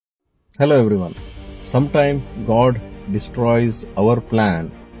Hello everyone. Sometimes God destroys our plan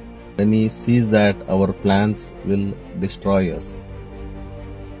when He sees that our plans will destroy us.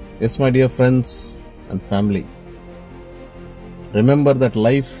 Yes, my dear friends and family, remember that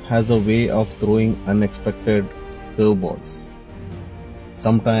life has a way of throwing unexpected curveballs.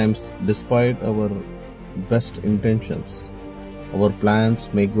 Sometimes, despite our best intentions, our plans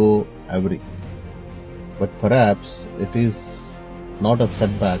may go awry. But perhaps it is not a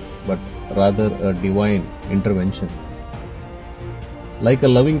setback, but rather a divine intervention. Like a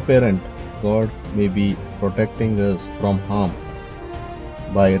loving parent, God may be protecting us from harm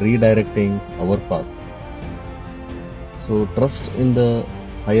by redirecting our path. So trust in the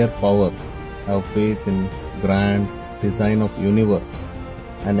higher power, have faith in grand design of universe,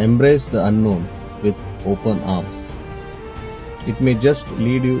 and embrace the unknown with open arms. It may just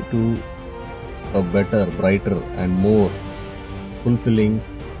lead you to a better, brighter, and more fulfilling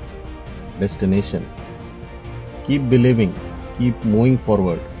destination. Keep believing, keep moving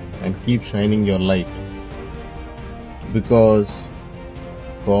forward, and keep shining your light, because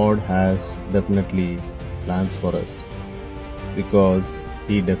God has definitely plans for us, because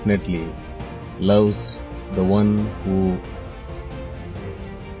He definitely loves the one who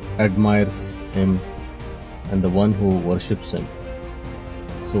admires Him and the one who worships Him.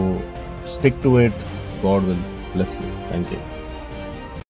 So stick to it. God will bless you. Thank you.